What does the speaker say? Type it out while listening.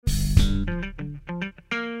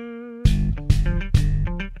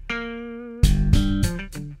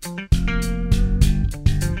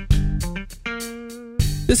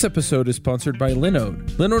This episode is sponsored by Linode.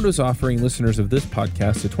 Linode is offering listeners of this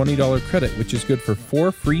podcast a $20 credit, which is good for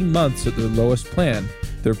 4 free months at their lowest plan.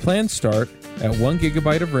 Their plans start at 1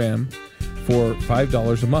 gigabyte of RAM for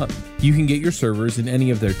 $5 a month. You can get your servers in any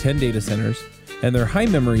of their 10 data centers, and their high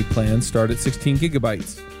memory plans start at 16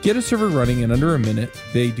 gigabytes. Get a server running in under a minute.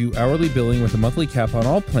 They do hourly billing with a monthly cap on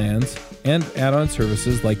all plans and add-on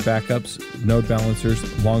services like backups, node balancers,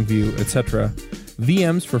 Longview, etc.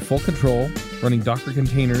 VMs for full control, running Docker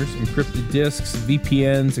containers, encrypted disks,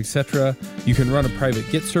 VPNs, etc. You can run a private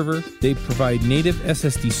Git server. They provide native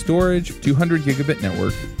SSD storage, 200 gigabit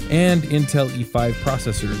network, and Intel E5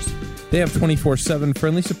 processors. They have 24/7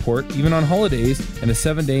 friendly support, even on holidays, and a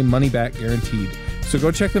 7-day money-back guaranteed. So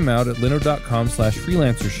go check them out at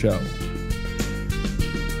linode.com/freelancershow.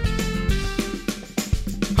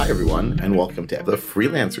 Hi, everyone, and welcome to the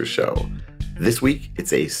Freelancer Show. This week,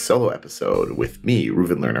 it's a solo episode with me,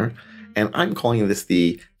 Reuven Lerner, and I'm calling this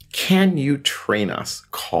the Can You Train Us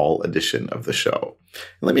call edition of the show.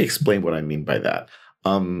 And let me explain what I mean by that.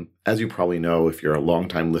 As you probably know, if you're a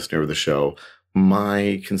longtime listener of the show,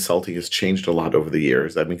 my consulting has changed a lot over the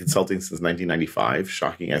years. I've been consulting since 1995,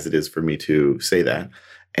 shocking as it is for me to say that.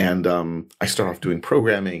 And I started off doing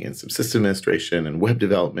programming and some system administration and web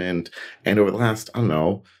development. And over the last,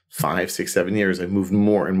 5, 6, 7 years, I've moved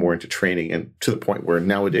more and more into training, and to the point where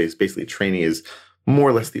nowadays, basically training is more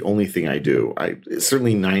or less the only thing I do.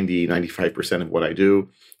 Certainly 90-95% of what I do.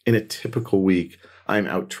 In a typical week, I'm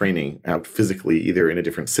out training, out physically, either in a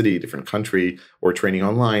different city, different country, or training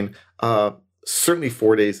online. Certainly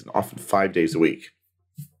 4 days and often 5 days a week.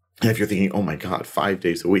 And if you're thinking, oh my God, 5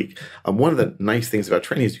 days a week, one of the nice things about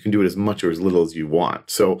training is you can do it as much or as little as you want.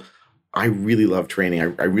 So I really love training.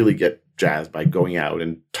 I really get jazzed by going out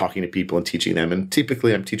and talking to people and teaching them. And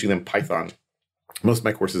typically I'm teaching them Python. Most of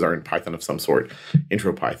my courses are in Python of some sort: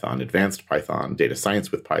 Intro Python, Advanced Python, Data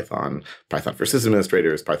Science with Python, Python for System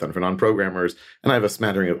Administrators, Python for Non-Programmers, and I have a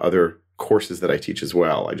smattering of other courses that I teach as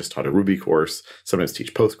well. I just taught a Ruby course, sometimes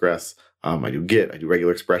teach Postgres, I do Git, I do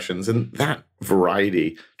regular expressions, and that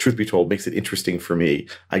variety, truth be told, makes it interesting for me.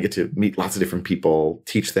 I get to meet lots of different people,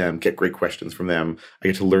 teach them, get great questions from them. I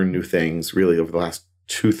get to learn new things. Really, over the last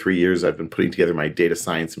 2-3 years, I've been putting together my data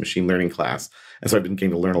science and machine learning class. And so I've been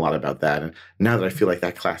getting to learn a lot about that. And now that I feel like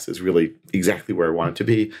that class is really exactly where I want it to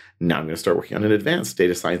be, now I'm going to start working on an advanced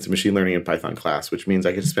data science and machine learning and Python class, which means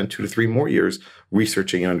I get to spend 2 to 3 more years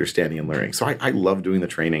researching and understanding and learning. So I love doing the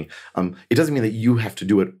training. It doesn't mean that you have to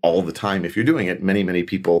do it all the time. If you're doing it, many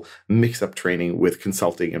people mix up training with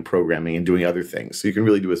consulting and programming and doing other things. So you can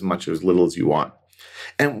really do as much or as little as you want.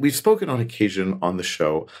 And we've spoken on occasion on the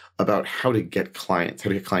show about how to get clients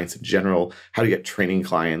in general, how to get training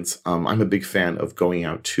clients. I'm a big fan of going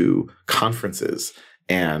out to conferences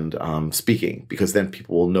and speaking, because then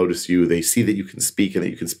people will notice you. They see that you can speak and that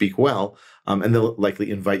you can speak well, and they'll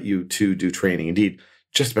likely invite you to do training. Indeed,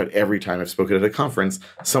 just about every time I've spoken at a conference,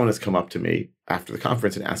 someone has come up to me after the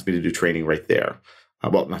conference and asked me to do training right there.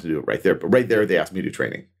 Well, not to do it right there, but right there they asked me to do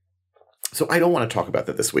training. So I don't want to talk about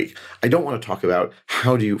that this week. I don't want to talk about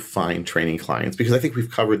how do you find training clients, because I think we've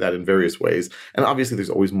covered that in various ways. And obviously there's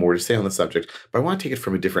always more to say on the subject, but I want to take it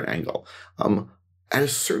from a different angle. At a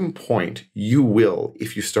certain point, you will,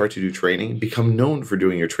 if you start to do training, become known for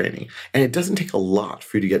doing your training. And it doesn't take a lot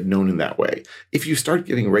for you to get known in that way. If you start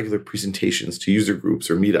giving regular presentations to user groups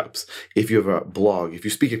or meetups, if you have a blog, if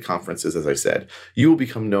you speak at conferences, as I said, you will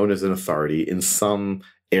become known as an authority in some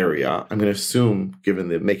area. I'm going to assume, given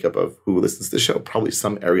the makeup of who listens to the show, probably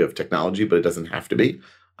some area of technology, but it doesn't have to be.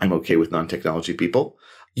 I'm okay with non-technology people.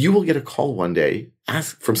 You will get a call one day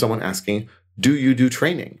from someone asking, do you do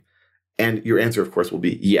training? And your answer, of course, will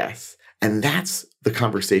be yes. And that's the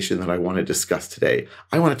conversation that I want to discuss today.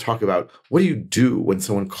 I want to talk about, what do you do when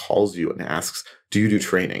someone calls you and asks, do you do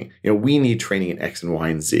training? We need training in X and Y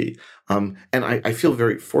and Z. And I feel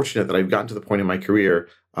very fortunate that I've gotten to the point in my career,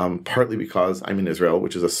 partly because I'm in Israel,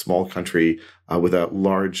 which is a small country with a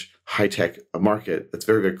large high-tech market that's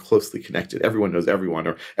very, very closely connected. Everyone knows everyone,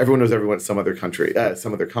 or everyone knows everyone at some other country,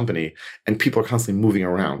 some other company, and people are constantly moving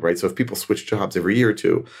around, right? So if people switch jobs every year or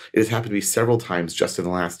two, it has happened to me several times just in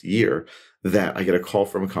the last year that I get a call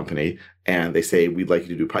from a company and they say, we'd like you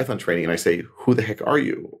to do Python training. And I say, who the heck are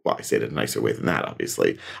you? Well, I say it in a nicer way than that,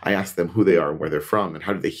 obviously. I ask them who they are and where they're from and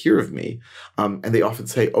how did they hear of me? And they often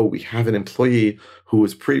say, oh, we have an employee who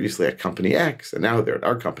was previously at company X and now they're at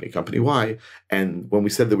our company, company Y. And when we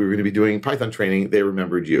said that we were going to be doing Python training, they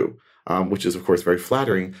remembered you. Which is, of course, very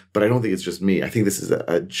flattering, but I don't think it's just me. I think this is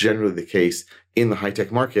generally the case in the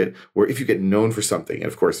high-tech market, where if you get known for something, and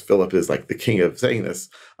of course, Philip is like the king of saying this,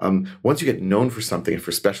 once you get known for something and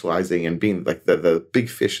for specializing and being like the big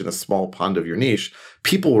fish in the small pond of your niche,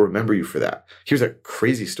 people will remember you for that. Here's a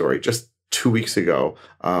crazy story. Just 2 weeks ago,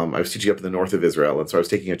 I was teaching up in the north of Israel, and so I was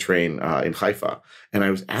taking a train in Haifa, and I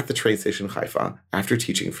was at the train station in Haifa after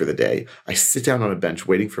teaching for the day. I sit down on a bench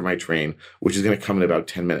waiting for my train, which is going to come in about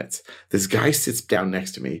 10 minutes. This guy sits down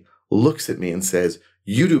next to me, looks at me and says,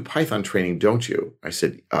 "You do Python training, don't you?" I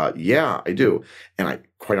said, "Yeah, I do." And I,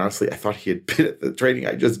 quite honestly, I thought he had been at the training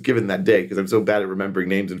I'd just given that day because I'm so bad at remembering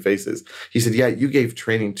names and faces. He said, "Yeah, you gave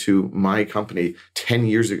training to my company 10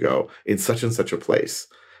 years ago in such and such a place."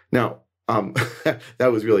 Now,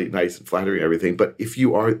 that was really nice and flattering and everything. But if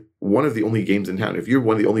you are one of the only games in town, if you're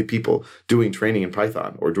one of the only people doing training in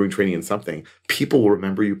Python or doing training in something, people will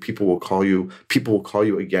remember you, people will call you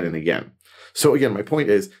again and again. So again, my point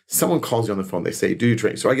is, someone calls you on the phone, they say, "Do you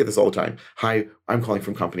train?" So I get this all the time. "Hi, I'm calling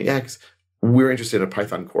from company X. We're interested in a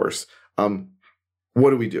Python course. What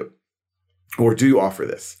do we do? Or do you offer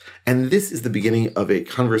this?" And this is the beginning of a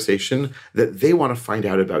conversation that they want to find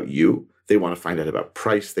out about you. They want to find out about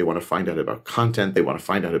price. They want to find out about content. They want to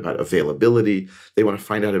find out about availability. They want to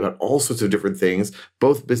find out about all sorts of different things,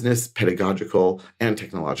 both business, pedagogical, and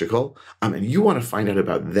technological. And you want to find out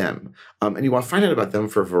about them. And you want to find out about them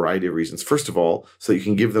for a variety of reasons. First of all, so you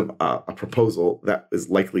can give them a proposal that is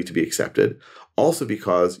likely to be accepted. Also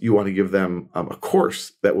because you want to give them a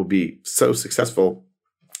course that will be so successful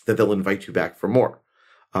that they'll invite you back for more.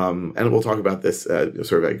 And we'll talk about this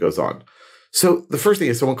sort of as it goes on. So the first thing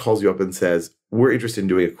is, someone calls you up and says, "We're interested in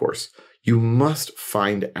doing a course." You must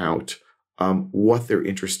find out what they're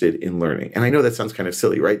interested in learning. And I know that sounds kind of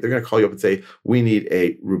silly, right? They're going to call you up and say, "We need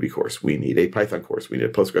a Ruby course. We need a Python course. We need a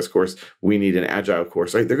Postgres course. We need an Agile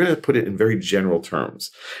course," right? They're going to put it in very general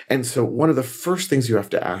terms. And so one of the first things you have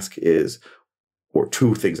to ask is, or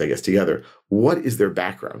two things, I guess, together. What is their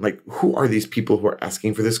background? Like, who are these people who are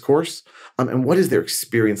asking for this course? And what is their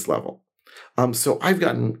experience level? So I've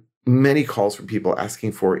gotten many calls from people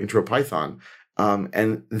asking for Intro Python,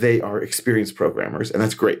 and they are experienced programmers, and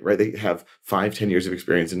that's great, right? They have 5-10 years of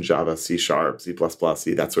experience in Java, C#, C++,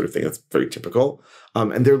 C, that sort of thing. That's very typical.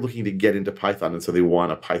 And they're looking to get into Python, and so they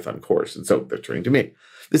want a Python course, and so they're turning to me.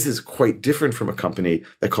 This is quite different from a company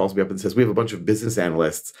that calls me up and says, "We have a bunch of business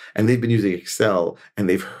analysts, and they've been using Excel, and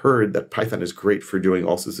they've heard that Python is great for doing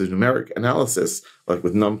all sorts of numeric analysis, like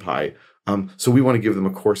with NumPy. So we want to give them a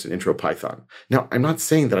course in Intro Python." Now, I'm not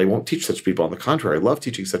saying that I won't teach such people. On the contrary, I love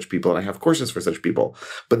teaching such people, and I have courses for such people.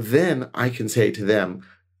 But then I can say to them,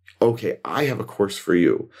 "Okay, I have a course for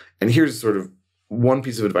you. And here's sort of one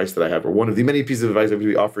piece of advice that I have, or one of the many pieces of advice I'm going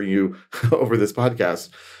to be offering you over this podcast.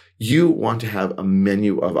 You want to have a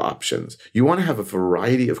menu of options. You want to have a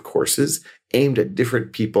variety of courses aimed at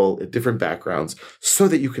different people, at different backgrounds, so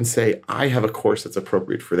that you can say, I have a course that's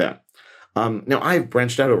appropriate for them." Now, I've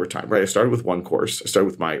branched out over time, right? I started with one course. I started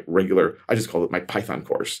with my regular, I just call it my Python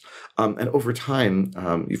course. And over time,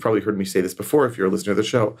 you've probably heard me say this before if you're a listener to the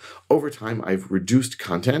show, over time, I've reduced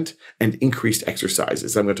content and increased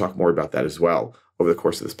exercises. I'm going to talk more about that as well over the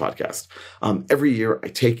course of this podcast. Every year, I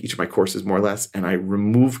take each of my courses more or less, and I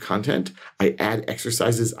remove content. I add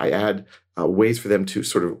exercises. I add ways for them to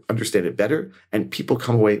sort of understand it better, and people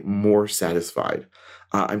come away more satisfied.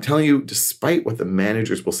 I'm telling you, despite what the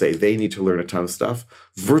managers will say, they need to learn a ton of stuff.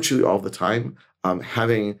 Virtually all the time,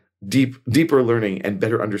 having deeper learning and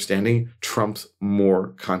better understanding trumps more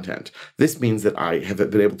content. This means that I have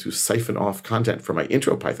been able to siphon off content from my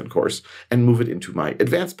Intro Python course and move it into my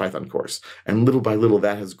Advanced Python course. And little by little,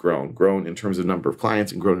 that has grown in terms of number of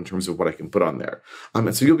clients and grown in terms of what I can put on there.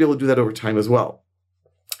 And so you'll be able to do that over time as well.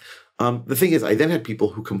 The thing is, I then had people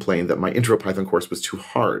who complained that my Intro Python course was too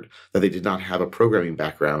hard, that they did not have a programming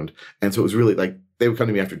background. And so it was really like, they would come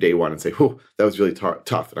to me after day one and say, "Whew, that was really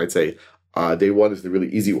tough." And I'd say, day one is the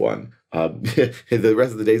really easy one. The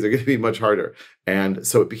rest of the days are going to be much harder. And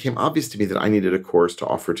so it became obvious to me that I needed a course to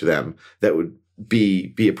offer to them that would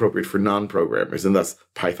be appropriate for non-programmers. And thus,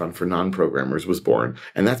 Python for non-programmers was born.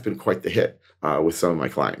 And that's been quite the hit with some of my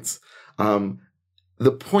clients.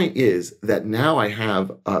 The point is that now I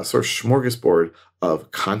have a sort of smorgasbord of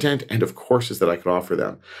content and of courses that I can offer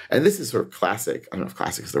them. And this is sort of classic, I don't know if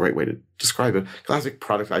classic is the right way to describe it, classic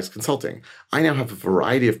productized consulting. I now have a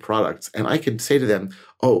variety of products, and I can say to them,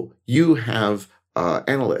 "Oh, you have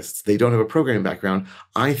analysts. They don't have a programming background.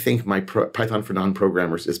 I think my Python for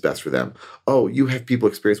non-programmers is best for them. Oh, you have people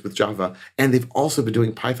experienced with Java, and they've also been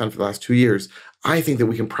doing Python for the last 2 years. I think that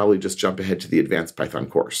we can probably just jump ahead to the advanced Python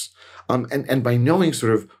course. And by knowing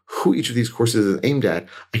sort of who each of these courses is aimed at,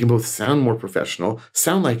 I can both sound more professional,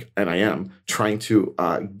 sound like, and I am, trying to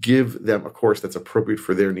give them a course that's appropriate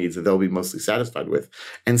for their needs that they'll be mostly satisfied with,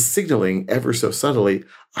 and signaling ever so subtly,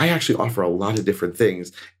 I actually offer a lot of different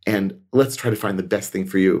things, and let's try to find the best thing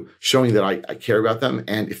for you, showing that I care about them,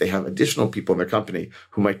 and if they have additional people in their company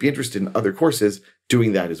who might be interested in other courses,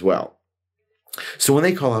 doing that as well. So when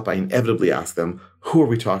they call up, I inevitably ask them, who are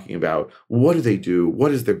we talking about? What do they do?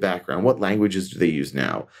 What is their background? What languages do they use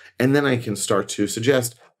now? And then I can start to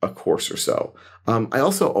suggest a course or so. I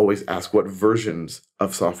also always ask what versions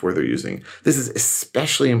of software they're using. This is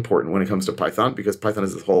especially important when it comes to Python, because Python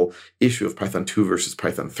is this whole issue of Python 2 versus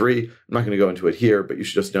Python 3. I'm not going to go into it here, but you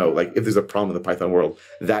should just know, like, if there's a problem in the Python world,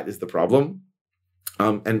 that is the problem.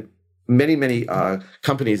 And many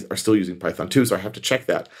companies are still using Python 2, so I have to check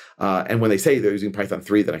that. And when they say they're using Python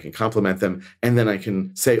 3, then I can compliment them, and then I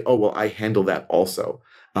can say, oh, well, I handle that also.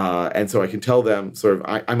 And so I can tell them sort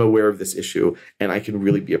of, I'm aware of this issue, and I can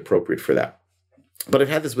really be appropriate for that. But I've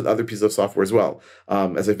had this with other pieces of software as well.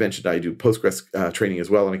 As I've mentioned, I do Postgres training as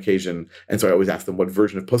well on occasion. And so I always ask them what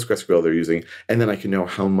version of PostgreSQL they're using, and then I can know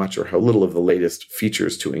how much or how little of the latest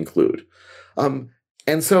features to include.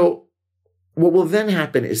 And so what will then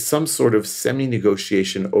happen is some sort of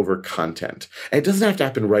semi-negotiation over content. And it doesn't have to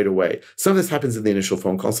happen right away. Some of this happens in the initial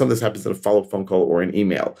phone call. Some of this happens in a follow-up phone call or an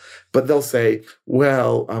email. But they'll say,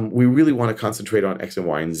 well, we really want to concentrate on X and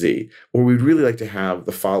Y and Z, or we'd really like to have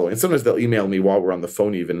the following. And sometimes they'll email me while we're on the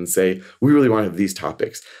phone even and say, we really want to have these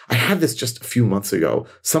topics. I had this just a few months ago.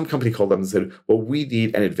 Some company called up and said, well, we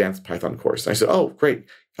need an advanced Python course. And I said, oh, great.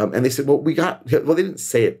 And they said, well, they didn't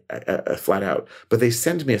say it flat out, but they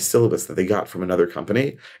sent me a syllabus that they got from another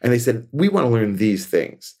company. And they said, we want to learn these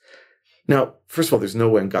things. Now, first of all, there's no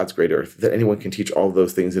way on God's great earth that anyone can teach all of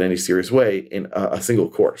those things in any serious way in a single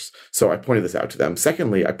course. So I pointed this out to them.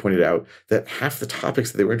 Secondly, I pointed out that half the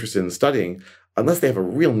topics that they were interested in studying, unless they have a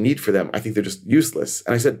real need for them, I think they're just useless.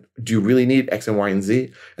 And I said, do you really need X and Y and Z?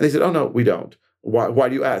 And they said, oh, no, we don't. Why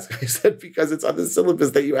do you ask? I said, because it's on the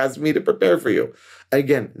syllabus that you asked me to prepare for you.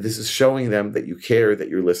 Again, this is showing them that you care, that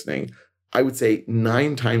you're listening. I would say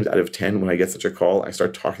 9 times out of 10, when I get such a call, I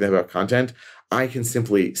start talking to them about content, I can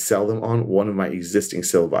simply sell them on one of my existing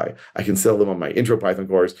syllabi. I can sell them on my intro Python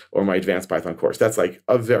course or my advanced Python course. That's like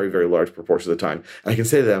a very, very large proportion of the time. And I can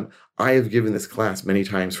say to them, I have given this class many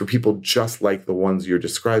times for people just like the ones you're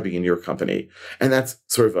describing in your company. And that's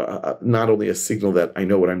sort of not only a signal that I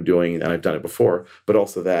know what I'm doing and I've done it before, but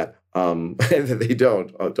also that, and that they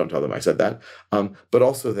don't tell them I said that, but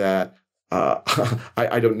also that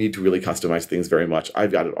I don't need to really customize things very much.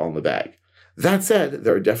 I've got it all in the bag. That said,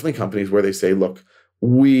 there are definitely companies where they say, look,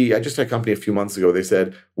 I just had a company a few months ago. They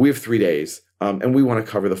said, we have 3 days and we want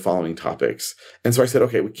to cover the following topics. And so I said,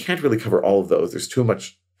 okay, we can't really cover all of those. There's too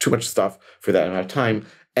much stuff for that amount of time.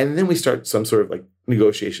 And then we start some sort of like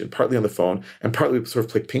negotiation, partly on the phone and partly sort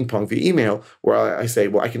of play ping pong via email, where I say,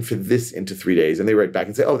 well, I can fit this into 3 days. And they write back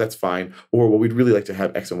and say, oh, that's fine. Or, well, we'd really like to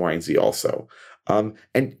have X and Y and Z also. And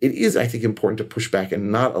it is, I think, important to push back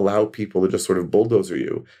and not allow people to just sort of bulldozer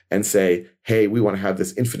you and say, hey, we want to have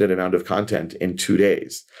this infinite amount of content in 2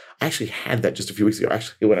 days. I actually had that just a few weeks ago.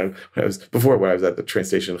 Actually, when I was at the train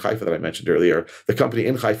station in Haifa that I mentioned earlier, the company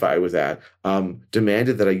in Haifa I was at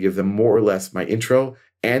demanded that I give them more or less my intro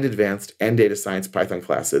and advanced and data science Python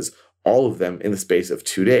classes, all of them in the space of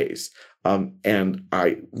 2 days. And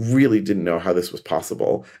I really didn't know how this was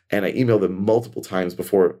possible. And I emailed them multiple times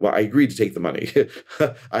before. Well, I agreed to take the money.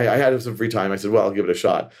 I had some free time. I said, well, I'll give it a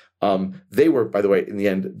shot. They were, by the way, in the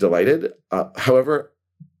end, delighted. However,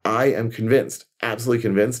 I am convinced, absolutely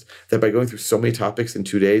convinced, that by going through so many topics in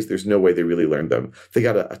 2 days, there's no way they really learned them. They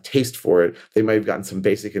got a taste for it. They might have gotten some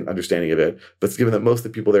basic understanding of it. But given that most of the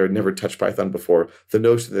people there had never touched Python before, the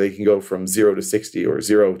notion that they can go from 0 to 60 or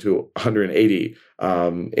 0 to 180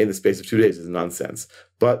 in the space of 2 days is nonsense.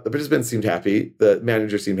 But the participants seemed happy. The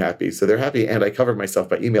managers seemed happy. So they're happy. And I covered myself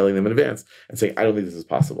by emailing them in advance and saying, I don't think this is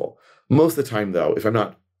possible. Most of the time, though, if I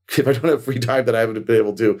don't have free time that I haven't been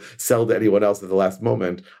able to sell to anyone else at the last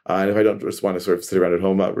moment, and if I don't just want to sort of sit around at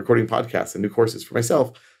home recording podcasts and new courses for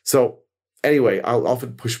myself. So anyway, I'll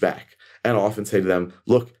often push back and I'll often say to them,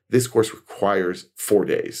 look, this course requires 4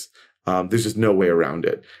 days. There's just no way around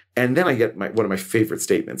it. And then I get one of my favorite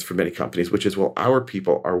statements from many companies, which is, well, our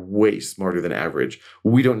people are way smarter than average.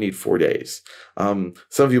 We don't need 4 days. Some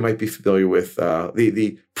of you might be familiar with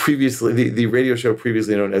the radio show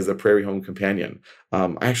previously known as the Prairie Home Companion.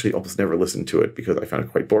 I actually almost never listened to it because I found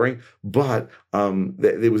it quite boring, but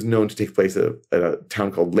it was known to take place at a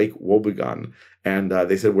town called Lake Wobegon. And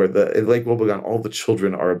they said in Lake Wobegon, all the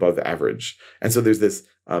children are above average. And so there's this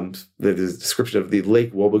description of the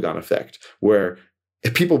Lake Wobegon effect, where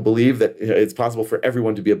people believe that it's possible for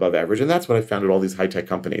everyone to be above average. And that's what I found at all these high-tech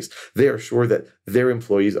companies. They are sure that their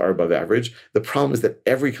employees are above average. The problem is that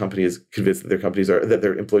every company is convinced that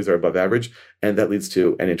their employees are above average. And that leads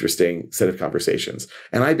to an interesting set of conversations.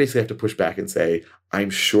 And I basically have to push back and say, I'm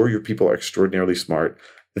sure your people are extraordinarily smart.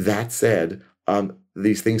 That said,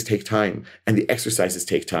 these things take time and the exercises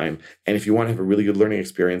take time. And if you want to have a really good learning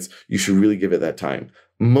experience, you should really give it that time.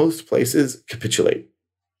 Most places capitulate.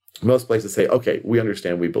 Most places say, okay, we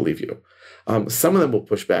understand, we believe you. Some of them will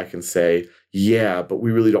push back and say, yeah, but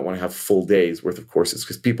we really don't want to have full days worth of courses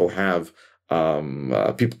because people have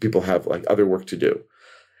like other work to do.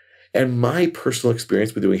 And my personal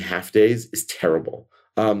experience with doing half days is terrible.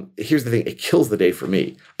 Here's the thing, it kills the day for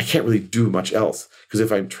me. I can't really do much else because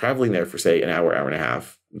if I'm traveling there for, say, an hour, hour and a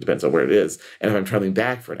half, it depends on where it is, and if I'm traveling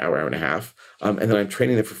back for an hour, hour and a half, and then I'm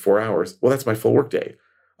training there for 4 hours, well, that's my full work day.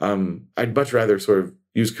 I'd much rather sort of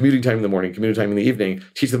use commuting time in the morning, commuting time in the evening,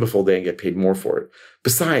 teach them a full day and get paid more for it.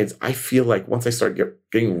 Besides, I feel like once I start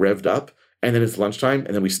getting revved up and then it's lunchtime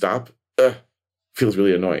and then we stop, feels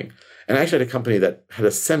really annoying. And I actually had a company that had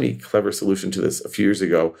a semi-clever solution to this a few years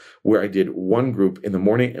ago where I did one group in the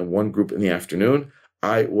morning and one group in the afternoon.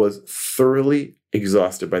 I was thoroughly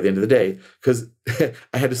exhausted by the end of the day because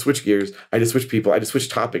I had to switch gears. I had to switch people. I had to switch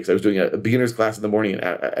topics. I was doing a beginner's class in the morning and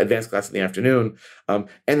an advanced class in the afternoon. And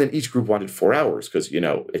then each group wanted 4 hours because,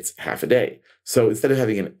 it's half a day. So instead of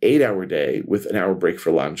having an 8-hour day with an hour break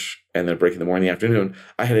for lunch and then a break in the morning and the afternoon,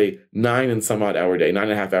 I had a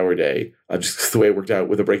 9.5-hour day, just the way it worked out,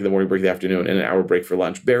 with a break in the morning, break in the afternoon, and an hour break for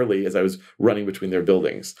lunch, barely, as I was running between their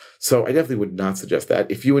buildings. So I definitely would not suggest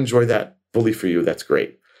that. If you enjoy that, fully for you, that's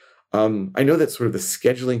great. I know that sort of the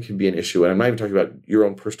scheduling can be an issue, and I'm not even talking about your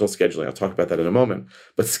own personal scheduling. I'll talk about that in a moment.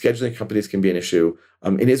 But scheduling companies can be an issue.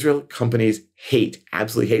 In Israel, companies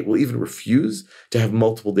absolutely hate, will even refuse to have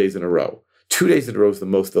multiple days in a row. 2 days in a row is the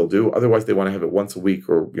most they'll do. Otherwise, they want to have it once a week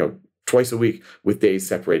or twice a week with days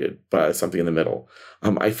separated by something in the middle.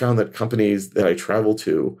 I found that companies that I travel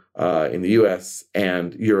to in the US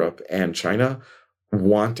and Europe and China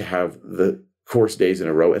want to have the course days in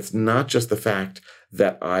a row. It's not just the fact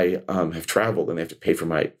that I have traveled and they have to pay for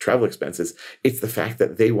my travel expenses. It's the fact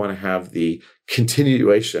that they want to have the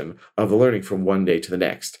continuation of the learning from one day to the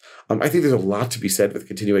next. I think there's a lot to be said for the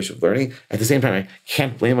continuation of learning. At the same time, I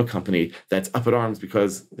can't blame a company that's up in arms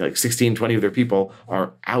because 16, 20 of their people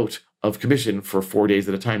are out of commission for 4 days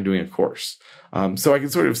at a time doing a course. So I can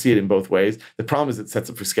sort of see it in both ways. The problem is it sets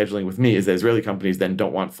up for scheduling with me is that Israeli companies then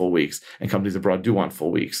don't want full weeks and companies abroad do want full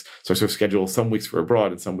weeks. So I sort of schedule some weeks for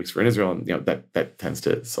abroad and some weeks for in Israel. And that tends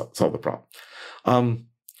to solve the problem.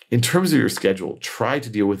 In terms of your schedule, try to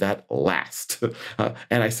deal with that last.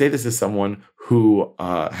 And I say this as someone who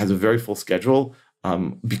has a very full schedule.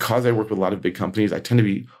 Because I work with a lot of big companies, I tend to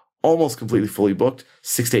be almost completely fully booked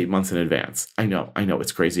 6 to 8 months in advance. I know,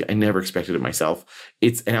 it's crazy. I never expected it myself.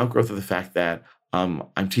 It's an outgrowth of the fact that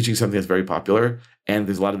I'm teaching something that's very popular and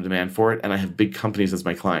there's a lot of demand for it, and I have big companies as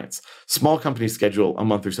my clients. Small companies schedule a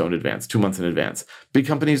month or so in advance, 2 months in advance. Big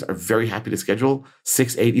companies are very happy to schedule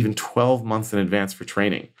 6, 8, even 12 months in advance for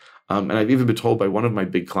training. And I've even been told by one of my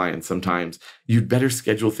big clients sometimes, you'd better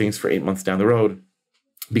schedule things for 8 months down the road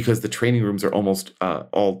because the training rooms are almost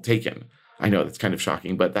all taken. I know that's kind of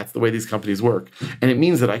shocking, but that's the way these companies work. And it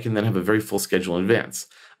means that I can then have a very full schedule in advance.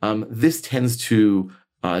 This tends to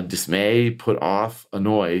dismay, put off,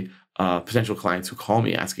 annoy potential clients who call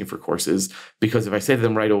me asking for courses, because if I say to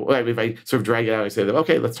them right away, if I sort of drag it out, I say to them,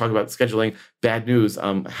 okay, let's talk about scheduling. Bad news.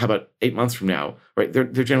 How about 8 months from now? Right? They're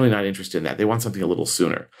generally not interested in that. They want something a little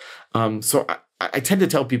sooner. So I tend to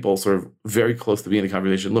tell people sort of very close to the beginning of the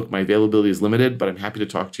conversation, look, my availability is limited, but I'm happy to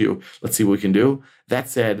talk to you. Let's see what we can do. That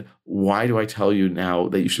said, why do I tell you now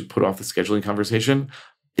that you should put off the scheduling conversation?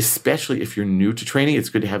 Especially if you're new to training, it's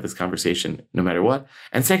good to have this conversation no matter what.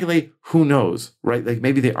 And secondly, who knows, right? Like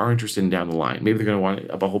maybe they are interested in down the line. Maybe they're going to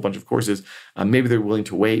want a whole bunch of courses. Maybe they're willing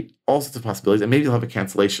to wait, all sorts of possibilities, and maybe they'll have a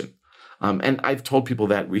cancellation. And I've told people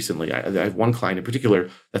that recently. I have one client in particular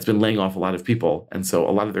that's been laying off a lot of people. And so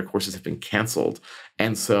a lot of their courses have been canceled.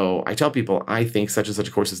 And so I tell people, I think such and such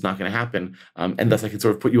a course is not going to happen. And thus I can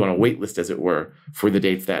sort of put you on a wait list, as it were, for the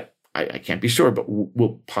dates that I can't be sure, but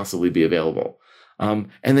will possibly be available. And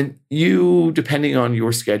then you, depending on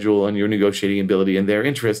your schedule and your negotiating ability and their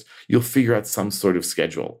interest, you'll figure out some sort of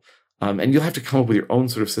schedule. And you'll have to come up with your own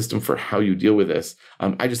sort of system for how you deal with this.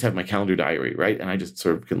 I just have my calendar diary, right? And I just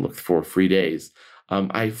sort of can look for free days.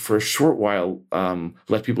 I, for a short while,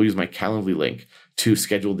 let people use my Calendly link to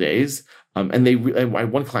schedule days. And I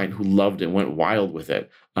had one client who loved it and went wild with it.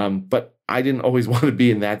 But I didn't always want to be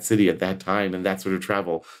in that city at that time and that sort of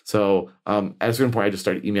travel. So at a certain point, I just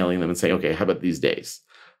started emailing them and saying, okay, how about these days?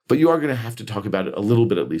 But you are going to have to talk about it a little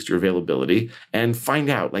bit, at least your availability, and find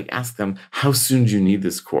out, like ask them, how soon do you need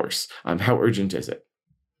this course? How urgent is it?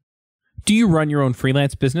 Do you run your own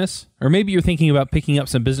freelance business? Or maybe you're thinking about picking up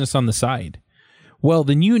some business on the side? Well,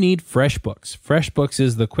 then you need FreshBooks. FreshBooks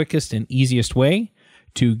is the quickest and easiest way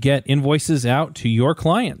to get invoices out to your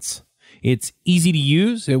clients. It's easy to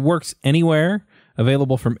use. It works anywhere,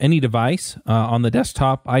 available from any device, on the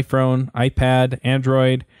desktop, iPhone, iPad,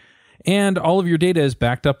 Android, and all of your data is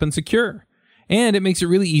backed up and secure. And it makes it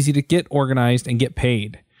really easy to get organized and get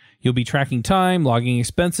paid. You'll be tracking time, logging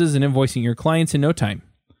expenses, and invoicing your clients in no time.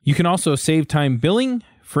 You can also save time billing,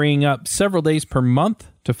 freeing up several days per month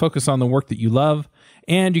to focus on the work that you love,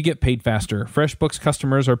 and you get paid faster. FreshBooks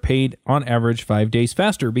customers are paid on average 5 days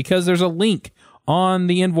faster because there's a link on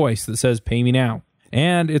the invoice that says pay me now.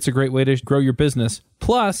 And it's a great way to grow your business.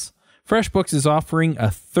 Plus, FreshBooks is offering a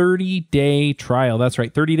 30-day trial. That's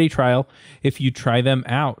right, 30-day trial if you try them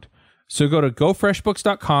out. So go to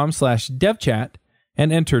gofreshbooks.com/devchat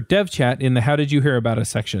and enter devchat in the How Did You Hear About Us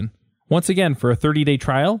section. Once again, for a 30-day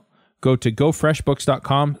trial, go to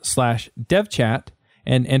gofreshbooks.com/devchat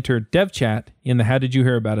and enter devchat in the How Did You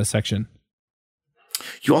Hear About Us section.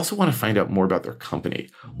 You also want to find out more about their company.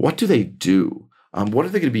 What do they do? What are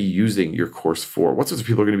they going to be using your course for? What sorts of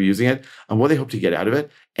people are going to be using it? And what do they hope to get out of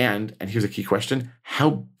it? And here's a key question.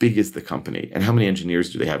 How big is the company? And how many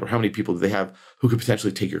engineers do they have? Or how many people do they have who could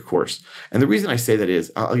potentially take your course? And the reason I say that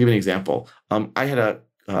is, I'll give you an example. I had a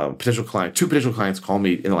potential client, 2 potential clients call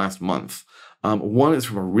me in the last month. One is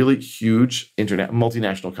from a really huge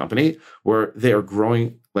multinational company where they are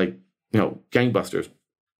growing like, gangbusters.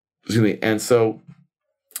 Excuse me. And so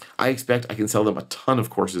I expect I can sell them a ton of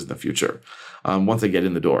courses in the future once I get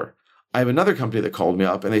in the door. I have another company that called me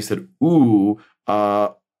up and they said,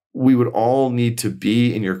 we would all need to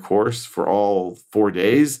be in your course for all 4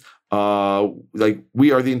 days. We are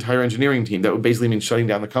the entire engineering team. That would basically mean shutting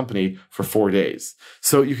down the company for 4 days.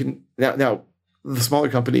 So you can now the smaller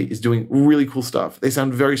company is doing really cool stuff. They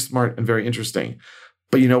sound very smart and very interesting.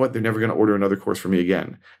 But you know what? They're never going to order another course from me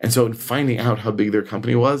again. And so in finding out how big their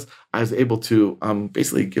company was, I was able to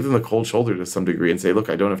basically give them a cold shoulder to some degree and say, look,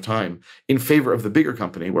 I don't have time, in favor of the bigger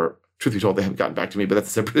company where, truth be told, they haven't gotten back to me, but that's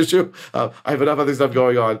a separate issue. I have enough other stuff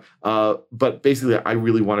going on. But basically, I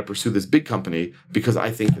really want to pursue this big company because I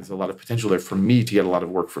think there's a lot of potential there for me to get a lot of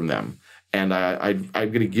work from them. And I'm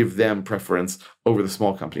going to give them preference over the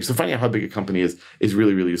small company. So finding out how big a company is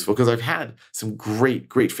really, really useful because I've had some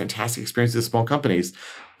great, fantastic experiences with small companies.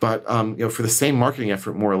 But for the same marketing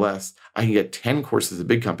effort, more or less, I can get 10 courses at a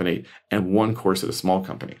big company and 1 course at a small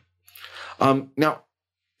company. Now,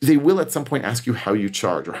 they will at some point ask you how you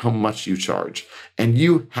charge or how much you charge. And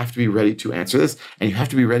you have to be ready to answer this. And you have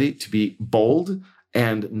to be ready to be bold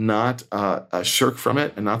and not shirk from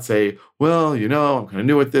it and not say, well, I'm kind of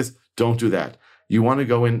new at this. Don't do that. You want to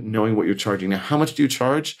go in knowing what you're charging. Now, how much do you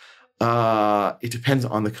charge? It depends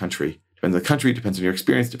on the country. Depends on the country, depends on your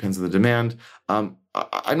experience, depends on the demand. I'm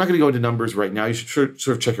not going to go into numbers right now. You should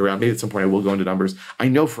sort of check around. Maybe at some point I will go into numbers. I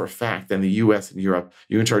know for a fact that in the US and Europe,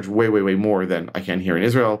 you can charge way, way, way more than I can here in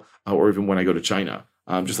Israel or even when I go to China.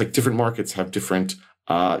 Just like different markets have different,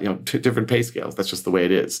 different pay scales. That's just the way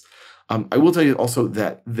it is. I will tell you also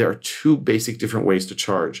that there are 2 basic different ways to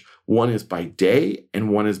charge. One is by day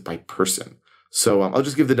and one is by person. So I'll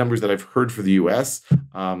just give the numbers that I've heard for the US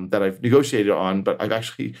that I've negotiated on, but I've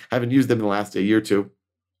actually haven't used them in the last year or 2.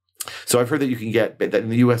 So I've heard that you can get that in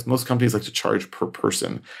the US, most companies like to charge per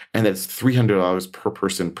person, and that's $300 per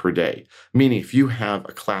person per day. Meaning if you have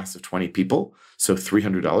a class of 20 people, so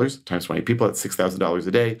 $300 times 20 people, that's $6,000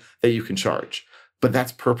 a day that you can charge. But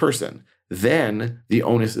that's per person. Then the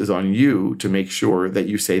onus is on you to make sure that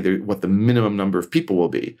you say what the minimum number of people will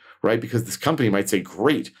be, right? Because this company might say,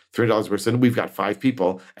 great, $300 per person, we've got 5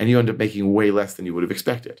 people, and you end up making way less than you would have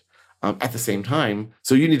expected. At the same time,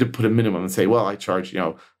 so you need to put a minimum and say, well, I charge,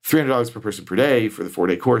 $300 per person per day for the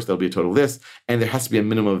 4-day course, that'll be a total of this, and there has to be a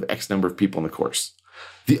minimum of X number of people in the course.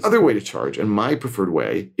 The other way to charge, and my preferred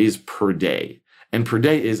way, is per day. And per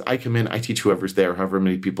day is I come in, I teach whoever's there, however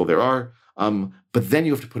many people there are, but then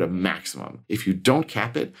you have to put a maximum. If you don't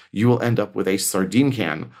cap it, you will end up with a sardine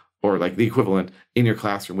can or like the equivalent in your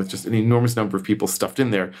classroom with just an enormous number of people stuffed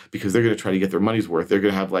in there because they're going to try to get their money's worth. They're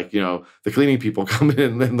going to have like, the cleaning people come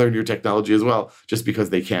in and learn your technology as well, just because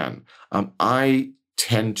they can. I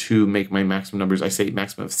tend to make my maximum numbers, I say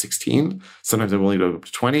maximum of 16. Sometimes I'm willing to go up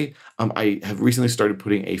to 20. I have recently started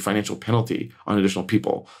putting a financial penalty on additional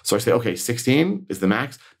people. So I say, okay, 16 is the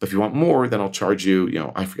max, but if you want more, then I'll charge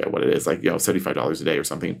you, I forget what it is, like, $75 a day or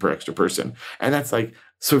something per extra person. And that's like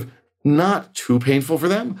sort of not too painful for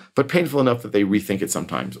them, but painful enough that they rethink it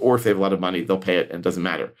sometimes. Or if they have a lot of money, they'll pay it and it doesn't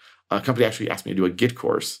matter. A company actually asked me to do a Git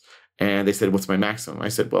course. And they said, what's my maximum? I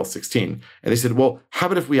said, well, 16. And they said, well, how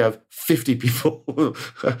about if we have 50 people?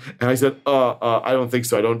 And I said, I don't think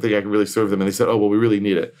so. I don't think I can really serve them. And they said, oh, well, we really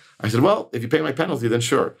need it. I said, well, if you pay my penalty, then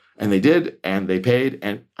sure. And they did, and they paid.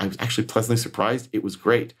 And I was actually pleasantly surprised. It was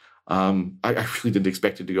great. I really didn't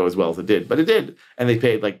expect it to go as well as it did, but it did. And they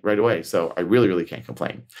paid like right away. So I really, really can't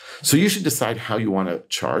complain. So you should decide how you want to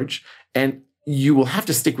charge. And you will have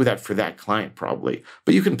to stick with that for that client probably,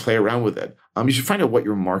 but you can play around with it. You should find out what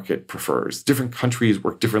your market prefers. Different countries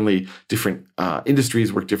work differently. Different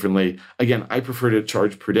industries work differently. Again, I prefer to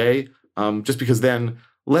charge per day just because then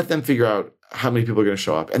let them figure out how many people are going to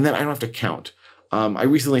show up. And then I don't have to count. I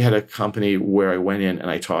recently had a company where I went in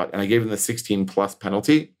and I taught and I gave them the 16 plus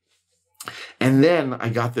penalty. And then I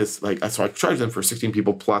got this, so I charged them for 16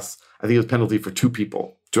 people plus, I think it was penalty for 2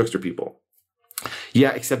 extra people.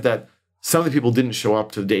 Yeah, except that some of the people didn't show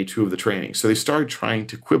up to day 2 of the training. So they started trying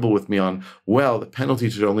to quibble with me on, well, the penalty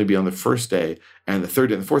should only be on the first day and the third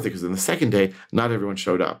day and the fourth day, because in the second day, not everyone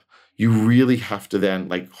showed up. You really have to then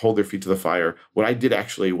hold their feet to the fire. What I did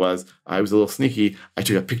actually was, I was a little sneaky. I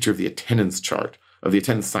took a picture of the attendance chart, of the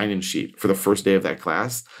attendance sign-in sheet for the first day of that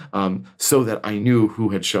class, so that I knew who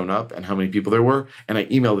had shown up and how many people there were. And I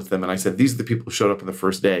emailed it to them and I said, these are the people who showed up on the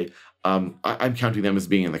first day. I'm counting them as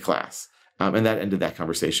being in the class. And that ended that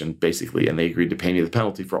conversation, basically, and they agreed to pay me the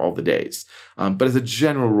penalty for all the days. But as a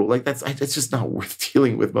general rule, it's just not worth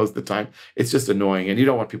dealing with most of the time. It's just annoying, and you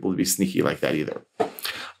don't want people to be sneaky like that either.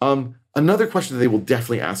 Another question that they will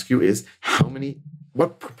definitely ask you is,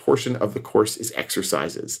 what proportion of the course is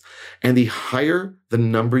exercises? And the higher the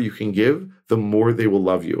number you can give, the more they will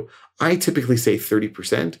love you. I typically say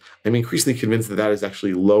 30%. I'm increasingly convinced that that is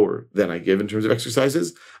actually lower than I give in terms of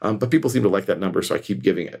exercises, but people seem to like that number, so I keep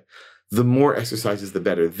giving it. The more exercises, the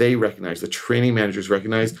better. They recognize, the training managers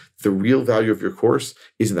recognize the real value of your course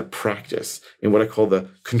is in the practice, in what I call the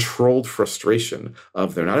controlled frustration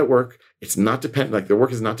of they're not at work. It's not dependent, their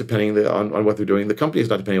work is not depending on what they're doing. The company is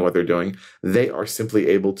not depending on what they're doing. They are simply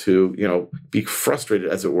able to, be frustrated,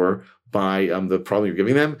 as it were, by the problem you're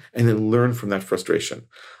giving them, and then learn from that frustration.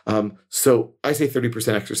 So I say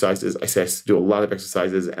 30% exercises. I say I do a lot of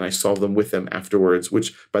exercises, and I solve them with them afterwards,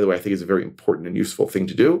 which, by the way, I think is a very important and useful thing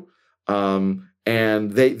to do.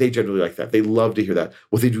 And they generally like that. They love to hear that.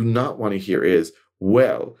 What they do not want to hear is,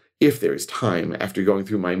 well, if there is time after going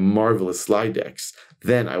through my marvelous slide decks,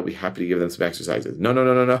 then I will be happy to give them some exercises. No.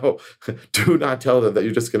 Do not tell them that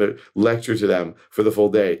you're just going to lecture to them for the full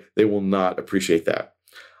day. They will not appreciate that.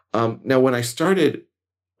 Now, when I started,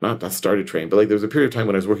 not started training, but there was a period of time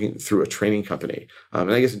when I was working through a training company.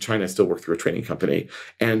 And I guess in China, I still work through a training company.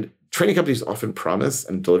 And training companies often promise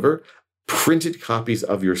and deliver printed copies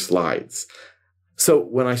of your slides. So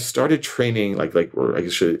when I started training, or I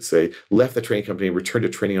should say, left the training company and returned to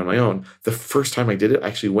training on my own, the first time I did it, I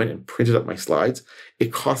actually went and printed up my slides.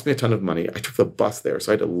 It cost me a ton of money. I took the bus there,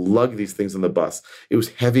 so I had to lug these things on the bus. It was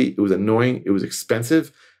heavy, it was annoying, it was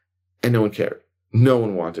expensive, and no one cared. No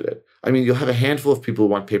one wanted it. I mean, you'll have a handful of people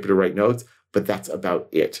who want paper to write notes, but that's about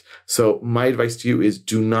it. So my advice to you is,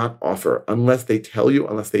 do not offer unless they tell you,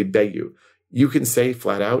 unless they beg you. You can say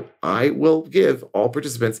flat out, I will give all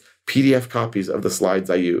participants PDF copies of the slides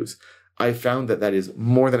I use. I found that is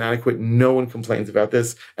more than adequate. No one complains about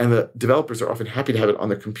this. And the developers are often happy to have it on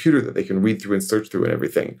their computer that they can read through and search through and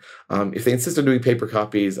everything. If they insist on doing paper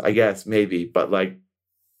copies, I guess, maybe, but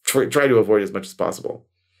try to avoid it as much as possible.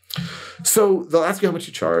 So they'll ask you how much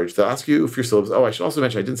you charge. They'll ask you if your syllabus. Oh, I should also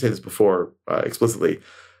mention, I didn't say this before explicitly.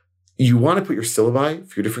 You want to put your syllabi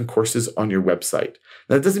for your different courses on your website.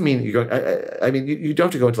 Now, that doesn't mean you're going, you don't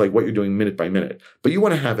have to go into what you're doing minute by minute, but you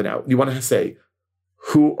want to have it out. You want to say,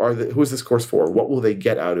 who is this course for? What will they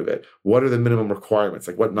get out of it? What are the minimum requirements?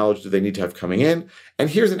 What knowledge do they need to have coming in? And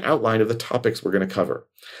here's an outline of the topics we're going to cover.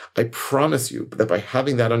 I promise you that by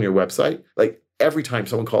having that on your website, every time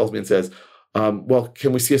someone calls me and says, well,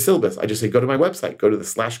 can we see a syllabus? I just say, go to my website, go to the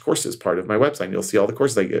 /courses part of my website, and you'll see all the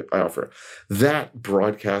courses I offer. That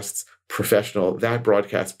broadcasts professional, that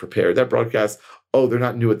broadcasts prepared, that broadcasts, oh, they're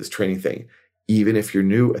not new at this training thing. even if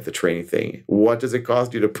you're new at the training thing. What does it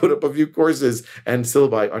cost you to put up a few courses and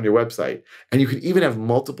syllabi on your website? And you could even have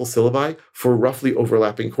multiple syllabi for roughly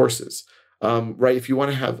overlapping courses, right? If you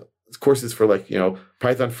want to have courses for like,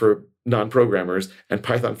 Python for non-programmers and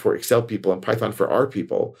Python for Excel people and Python for R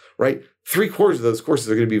people, right? 3/4 of those courses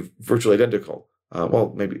are going to be virtually identical.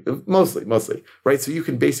 Well, maybe mostly, right? So you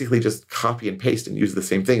can basically just copy and paste and use the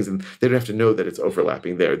same things, and they don't have to know that it's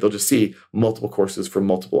overlapping there. They'll just see multiple courses for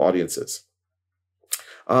multiple audiences.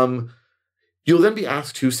 You'll then be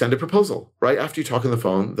asked to send a proposal, right? After you talk on the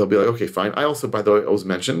phone, they'll be like, okay, fine. I also, by the way, always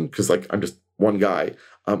mention, because like I'm just one guy,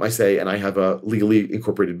 I say, and I have a legally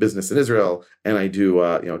incorporated business in Israel, and I do,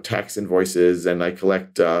 tax invoices, and I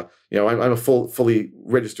collect, I'm a fully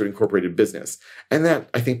registered incorporated business. And that,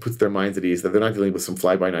 I think, puts their minds at ease that they're not dealing with some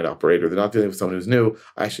fly-by-night operator. They're not dealing with someone who's new.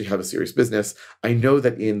 I actually have a serious business. I know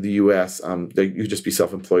that in the US, you just be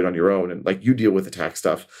self-employed on your own, and like you deal with the tax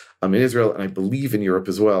stuff. In Israel, and I believe in Europe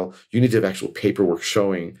as well, you need to have actual paperwork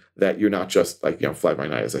showing that you're not just like,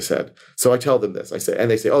 fly-by-night, as I said. So I tell them this.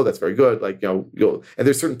 And they say, oh, that's very good. Like, and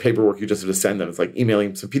there's certain paperwork you just have to send them. It's like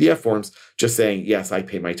emailing some PDF forms, just saying, yes, I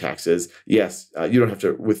pay my taxes. Yes, you don't have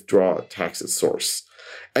to withdraw tax at source.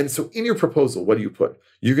 And so in your proposal, what do you put?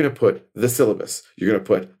 You're going to put the syllabus. You're going to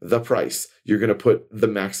put the price. You're going to put the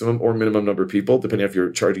maximum or minimum number of people, depending if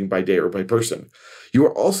you're charging by day or by person. You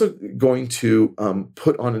are also going to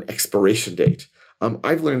put on an expiration date.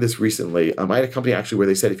 I've learned this recently. I had a company actually where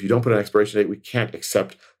they said, if you don't put an expiration date, we can't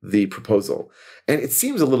accept the proposal. And it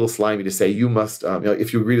seems a little slimy to say you must,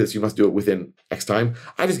 if you agree to this, you must do it within X time.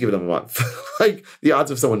 I just give it a month. Like the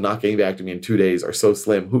odds of someone not getting back to me in 2 days are so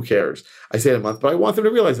slim. Who cares? I say it a month, but I want them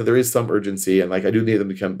to realize that there is some urgency, and like I do need them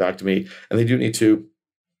to come back to me, and they do need to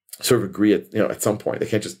sort of agree at some point. They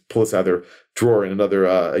can't just pull us out of their drawer in another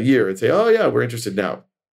a year and say, oh yeah, we're interested now.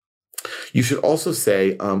 You should also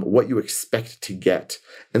say what you expect to get.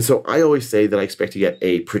 And so I always say that I expect to get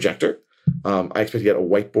a projector. I expect to get a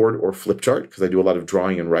whiteboard or flip chart because I do a lot of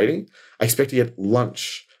drawing and writing. I expect to get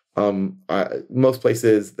lunch. Most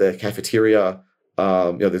places, the cafeteria,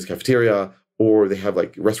 there's a cafeteria, or they have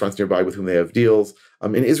like restaurants nearby with whom they have deals.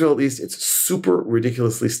 In Israel, at least, it's super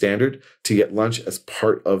ridiculously standard to get lunch as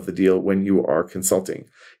part of the deal when you are consulting.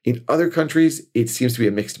 In other countries, it seems to be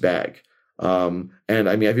a mixed bag. And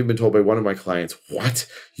I mean, I've even been told by one of my clients, what?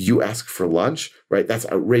 You ask for lunch, right? That's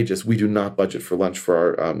outrageous. We do not budget for lunch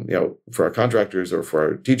for our contractors or for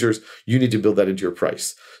our teachers. You need to build that into your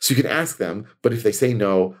price. So you can ask them, but if they say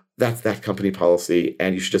no, that's that company policy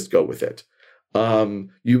and you should just go with it.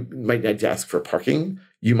 You might need to ask for parking.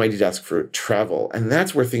 You might need to ask for travel. And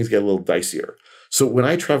that's where things get a little dicier. So when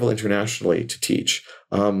I travel internationally to teach,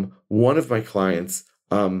 one of my clients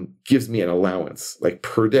gives me an allowance like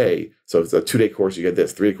per day. So if it's a 2-day course, you get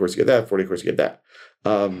this, 3-day course, you get that, 4-day course, you get that.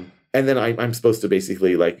 And then I'm supposed to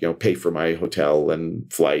basically pay for my hotel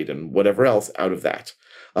and flight and whatever else out of that.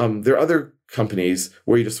 There are other companies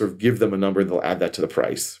where you just sort of give them a number and they'll add that to the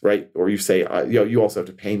price, right? Or you say, you also have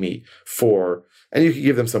to pay me for, and you can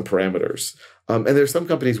give them some parameters. And there's some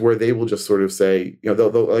companies where they will just sort of say, they'll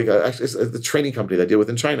like actually it's the training company that I deal with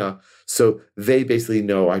in China. So they basically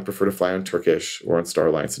know I prefer to fly on Turkish or on Star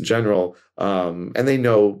Alliance in general. And they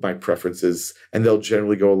know my preferences and they'll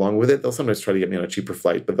generally go along with it. They'll sometimes try to get me on a cheaper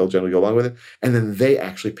flight, but they'll generally go along with it. And then they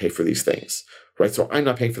actually pay for these things, right? So I'm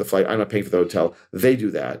not paying for the flight. I'm not paying for the hotel. They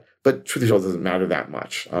do that. But truth be told, it doesn't matter that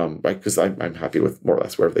much, right? Because I'm happy with more or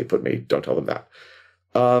less wherever they put me. Don't tell them that.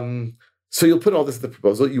 So you'll put all this in the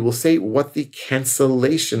proposal. You will say what the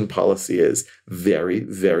cancellation policy is. Very,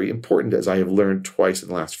 very important, as I have learned twice in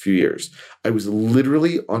the last few years. I was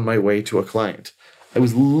literally on my way to a client. I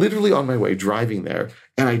was literally on my way driving there,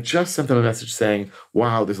 and I just sent them a message saying,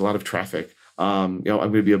 wow, there's a lot of traffic. I'm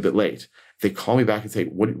going to be a bit late. They call me back and say,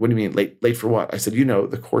 what do you mean late? Late for what? I said,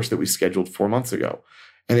 the course that we scheduled 4 months ago.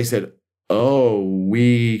 And they said, oh,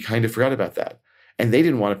 we kind of forgot about that. And they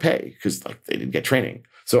didn't want to pay because they didn't get training.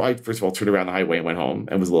 So I, first of all, turned around the highway and went home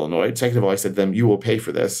and was a little annoyed. Second of all, I said to them, you will pay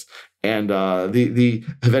for this. And the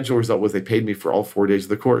eventual result was they paid me for all 4 days of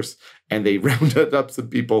the course. And they rounded up some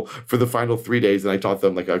people for the final 3 days. And I taught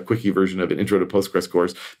them like a quickie version of an intro to Postgres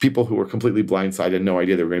course, people who were completely blindsided and no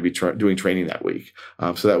idea they were going to be doing training that week.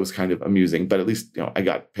 So that was kind of amusing. But at least I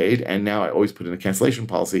got paid. And now I always put in a cancellation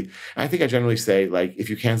policy. And I think I generally say, if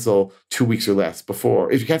you cancel 2 weeks or less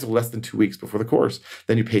before, if you cancel less than 2 weeks before the course,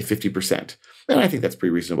 then you pay 50%. And I think that's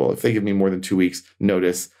pretty reasonable. If they give me more than 2 weweeks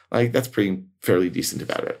notice, that's pretty fairly decent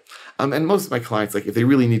about it. And most of my clients, if they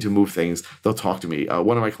really need to move things, they'll talk to me.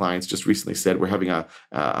 One of my clients just recently said, we're having a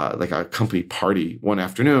company party one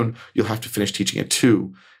afternoon. You'll have to finish teaching at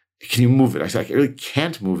 2. can you move it? I said, I really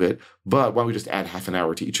can't move it, but why don't we just add half an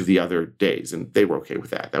hour to each of the other days? And they were okay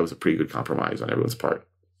with that. That was a pretty good compromise on everyone's part.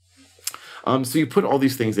 So you put all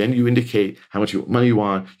these things in, you indicate how much money you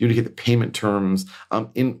want, you indicate the payment terms.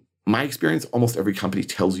 In my experience, almost every company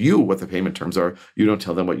tells you what the payment terms are. You don't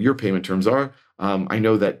tell them what your payment terms are. I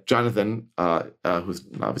know that Jonathan, who's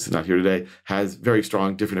obviously not here today, has very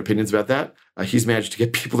strong different opinions about that. He's managed to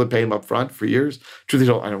get people to pay him up front for years. Truth be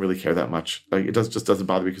told, I don't really care that much. Like, it just doesn't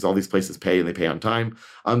bother me because all these places pay and they pay on time.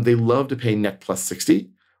 They love to pay net plus 60,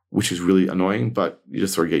 which is really annoying, but you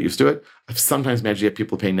just sort of get used to it. I've sometimes managed to get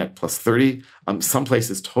people to pay net plus 30. Some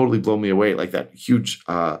places totally blow me away, like that huge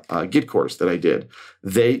Git course that I did.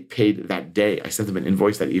 They paid that day. I sent them an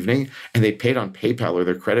invoice that evening, and they paid on PayPal or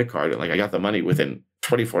their credit card, and like I got the money within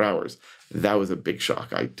 24 hours. That was a big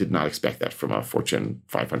shock. I did not expect that from a Fortune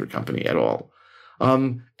 500 company at all.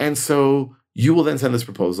 And so you will then send this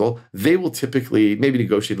proposal. They will typically maybe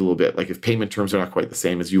negotiate a little bit, like if payment terms are not quite the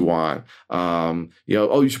same as you want.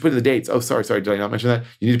 You should put in the dates. Oh, sorry, did I not mention that?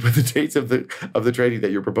 You need to put the dates of the trading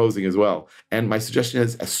that you're proposing as well. And my suggestion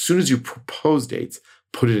is, as soon as you propose dates,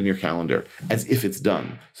 put it in your calendar as if it's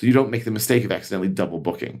done, so you don't make the mistake of accidentally double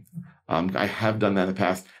booking. I have done that in the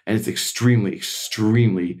past, and it's extremely,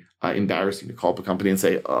 extremely embarrassing to call up a company and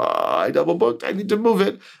say, I double booked, I need to move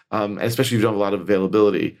it. And especially if you don't have a lot of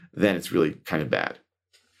availability, then it's really kind of bad.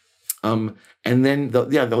 And then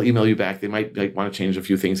they'll email you back. They might want to change a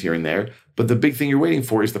few things here and there. But the big thing you're waiting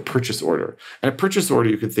for is the purchase order. And a purchase order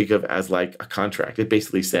you could think of as like a contract. It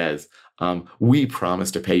basically says, we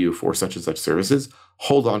promise to pay you for such and such services.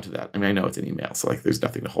 Hold on to that. I mean, I know it's an email, so like there's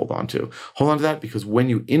nothing to hold on to. Hold on to that, because when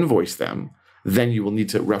you invoice them, then you will need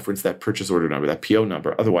to reference that purchase order number, that PO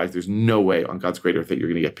number. Otherwise, there's no way on God's great earth that you're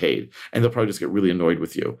going to get paid. And they'll probably just get really annoyed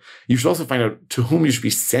with you. You should also find out to whom you should be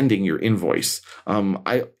sending your invoice.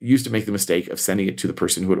 I used to make the mistake of sending it to the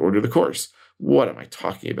person who would order the course. What am I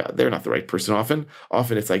talking about? They're not the right person often.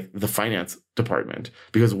 Often it's like the finance department,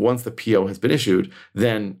 because once the PO has been issued,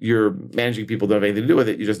 then your managing people don't have anything to do with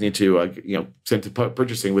it. You just need to send to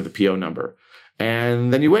purchasing with the PO number.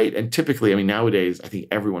 And then you wait. And typically, I mean, nowadays, I think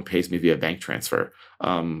everyone pays me via bank transfer.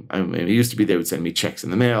 It used to be they would send me checks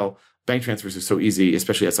in the mail. Bank transfers are so easy,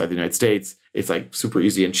 especially outside the United States. It's like super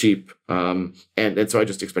easy and cheap. And so I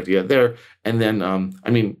just expect to get it there. And then,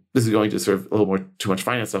 this is going to sort of a little more too much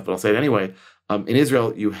finance stuff, but I'll say it anyway. In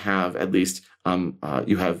Israel, you have at least, when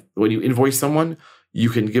you invoice someone, you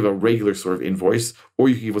can give a regular sort of invoice, or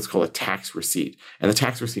you can give what's called a tax receipt. And the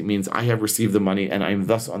tax receipt means I have received the money and I'm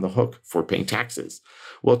thus on the hook for paying taxes.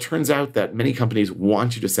 Well, it turns out that many companies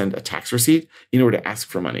want you to send a tax receipt in order to ask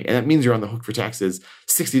for money. And that means you're on the hook for taxes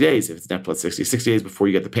 60 days, if it's net plus 60 days before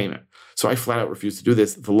you get the payment. So I flat out refuse to do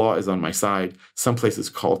this. The law is on my side. Some places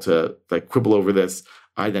call to quibble over this.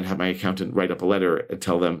 I then have my accountant write up a letter and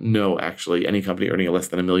tell them, no, actually, any company earning less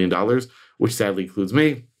than $1 million, which sadly includes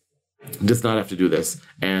me, does not have to do this,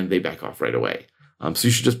 and they back off right away. So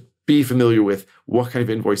you should just be familiar with what kind of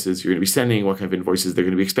invoices you're going to be sending, what kind of invoices they're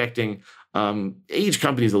going to be expecting. Each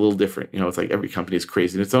company is a little different. It's like every company is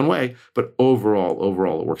crazy in its own way, but overall,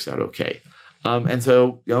 it works out okay. And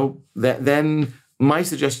so, then my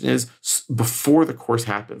suggestion is before the course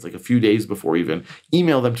happens, like a few days before even,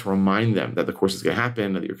 email them to remind them that the course is going to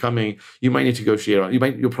happen, that you're coming. You might need to negotiate on.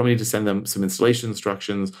 You'll probably need to send them some installation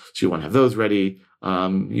instructions, so you want to have those ready.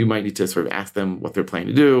 You might need to sort of ask them what they're planning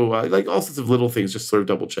to do, like all sorts of little things, just sort of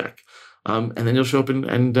double check. And then you'll show up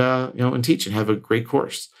and teach and have a great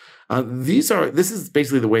course. This is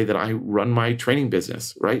basically the way that I run my training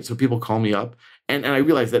business, right? So people call me up. And I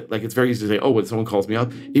realize that it's very easy to say, oh, when someone calls me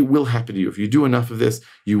up, it will happen to you. If you do enough of this,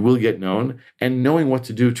 you will get known. And knowing what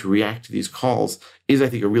to do to react to these calls is, I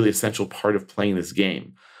think, a really essential part of playing this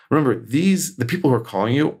game. Remember, the people who are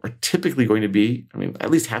calling you are typically going to be,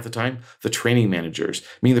 at least half the time, the training managers,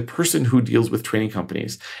 meaning the person who deals with training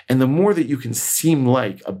companies. And the more that you can seem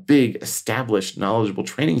like a big, established, knowledgeable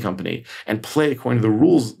training company and play according to the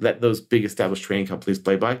rules that those big, established training companies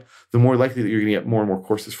play by, the more likely that you're going to get more and more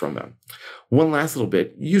courses from them. One last little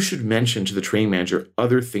bit, you should mention to the training manager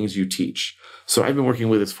other things you teach. So I've been working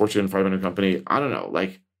with this Fortune 500 company, I don't know,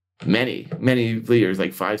 many years,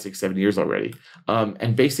 5, 6, 7 years already.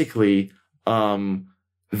 And basically,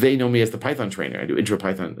 they know me as the Python trainer. I do intro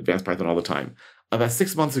Python, advanced Python all the time. About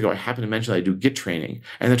 6 months ago, I happened to mention that I do Git training.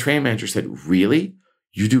 And the training manager said, really?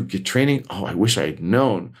 You do Git training? Oh, I wish I had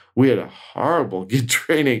known. We had a horrible Git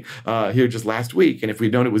training here just last week. And if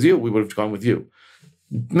we'd known it was you, we would have gone with you.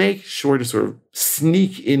 Make sure to sort of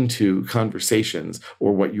sneak into conversations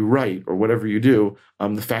or what you write or whatever you do,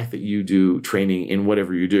 the fact that you do training in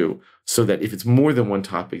whatever you do, so that if it's more than one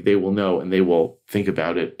topic, they will know and they will think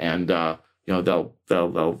about it and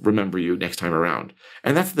they'll remember you next time around.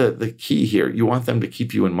 And that's the key here. You want them to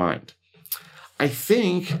keep you in mind. I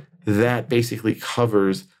think that basically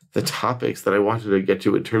covers the topics that I wanted to get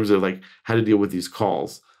to in terms of like how to deal with these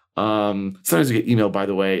calls. Sometimes you get email, by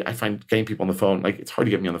the way. I find getting people on the phone, like it's hard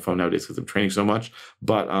to get me on the phone nowadays because I'm training so much,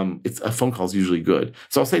 but it's a phone call is usually good.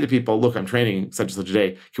 So I'll say to people, look, I'm training such and such a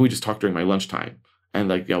day. Can we just talk during my lunchtime? And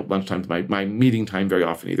lunchtime's my meeting time very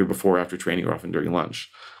often, either before or after training or often during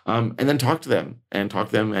lunch. And then talk to them and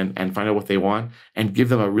find out what they want and give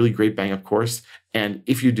them a really great bang up course. And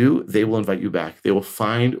if you do, they will invite you back. They will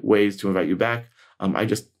find ways to invite you back. I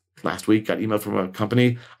just last week got email from a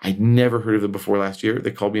company. I'd never heard of them before last year.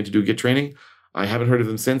 They called me in to do Git training. I haven't heard of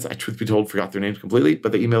them since. I, truth be told, forgot their names completely,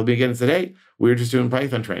 but they emailed me again and said, hey, we're just doing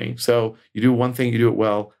Python training. So you do one thing, you do it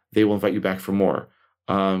well, they will invite you back for more.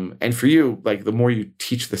 And for you, like the more you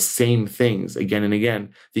teach the same things again and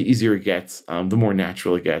again, the easier it gets, the more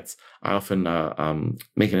natural it gets. I often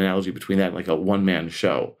make an analogy between that and like a one-man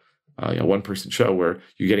show. One-person show where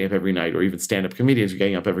you're getting up every night, or even stand-up comedians, you're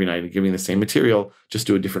getting up every night and giving the same material just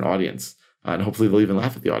to a different audience. And hopefully they'll even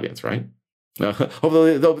laugh at the audience, right?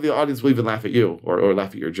 Hopefully the audience will even laugh at you or laugh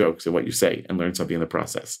at your jokes and what you say and learn something in the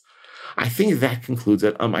process. I think that concludes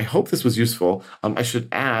it. I hope this was useful. I should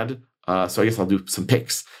add, so I guess I'll do some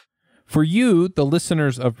picks. For you, the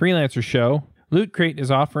listeners of Freelancer Show, Loot Crate is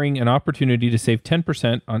offering an opportunity to save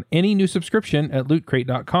 10% on any new subscription at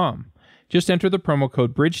lootcrate.com. Just enter the promo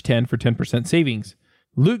code BRIDGE10 for 10% savings.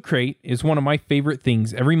 Loot Crate is one of my favorite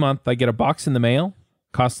things. Every month I get a box in the mail,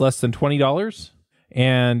 costs less than $20,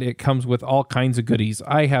 and it comes with all kinds of goodies.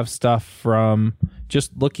 I have stuff from,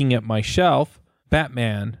 just looking at my shelf,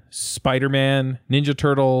 Batman, Spider-Man, Ninja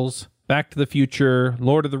Turtles, Back to the Future,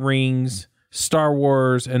 Lord of the Rings, Star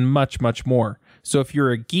Wars, and much, much more. So if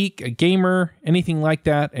you're a geek, a gamer, anything like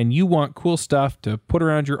that, and you want cool stuff to put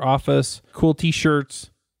around your office, cool t-shirts,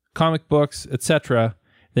 comic books, etc.,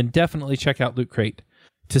 then definitely check out Loot Crate.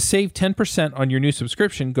 To save 10% on your new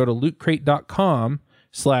subscription, go to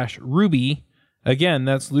lootcrate.com/Ruby. Again,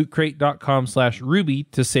 that's lootcrate.com/Ruby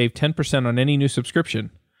to save 10% on any new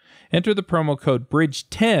subscription. Enter the promo code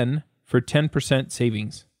BRIDGE10 for 10%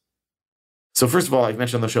 savings. So first of all, I've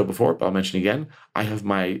mentioned on the show before, but I'll mention again, I have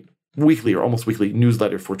my weekly or almost weekly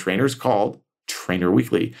newsletter for trainers called Trainer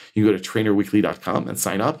Weekly. You can go to trainerweekly.com and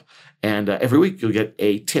sign up. And every week you'll get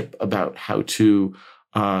a tip about how to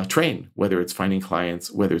train, whether it's finding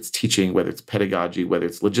clients, whether it's teaching, whether it's pedagogy, whether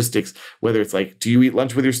it's logistics, whether it's like, do you eat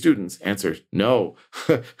lunch with your students? Answer, no.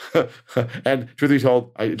 And truth be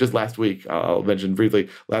told, just last week, I'll mention briefly,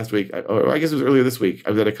 last week, or I guess it was earlier this week, I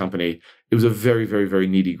was at a company. It was a very, very, very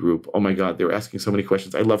needy group. Oh my God, they were asking so many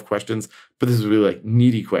questions. I love questions, but this was really like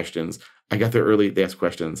needy questions. I got there early, they asked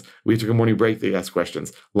questions. We took a morning break, they asked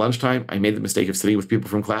questions. Lunchtime, I made the mistake of sitting with people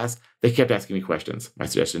from class. They kept asking me questions. My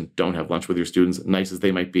suggestion, don't have lunch with your students. Nice as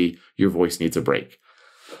they might be, your voice needs a break.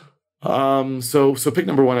 So pick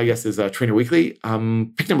number one, I guess, is Trainer Weekly.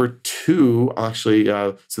 Pick number two, I'll actually,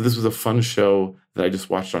 so this was a fun show that I just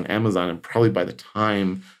watched on Amazon, and probably by the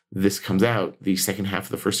time this comes out, the second half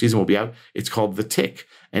of the first season will be out. It's called The Tick.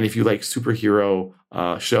 And if you like superhero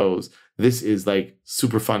shows, this is like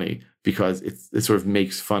super funny because it sort of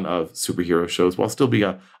makes fun of superhero shows while still being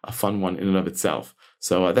a fun one in and of itself.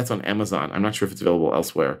 So that's on Amazon. I'm not sure if it's available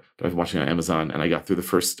elsewhere, but I've been watching it on Amazon, and I got through the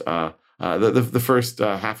first the first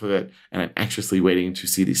half of it, and I'm anxiously waiting to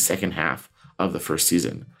see the second half of the first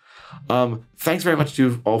season. Thanks very much to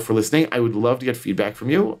you all for listening. I would love to get feedback from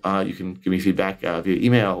you. You can give me feedback via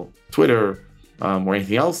email, Twitter, or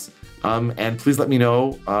anything else. And please let me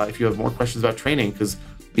know if you have more questions about training, because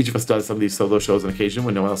each of us does some of these solo shows on occasion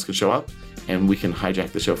when no one else can show up, and we can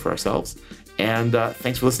hijack the show for ourselves. And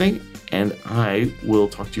thanks for listening, and I will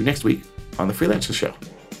talk to you next week on The Freelancer Show.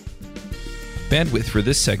 Bandwidth for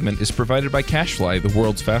this segment is provided by CacheFly, the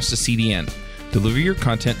world's fastest CDN. Deliver your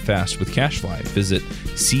content fast with CacheFly. Visit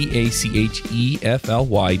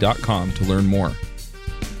CacheFly.com to learn more.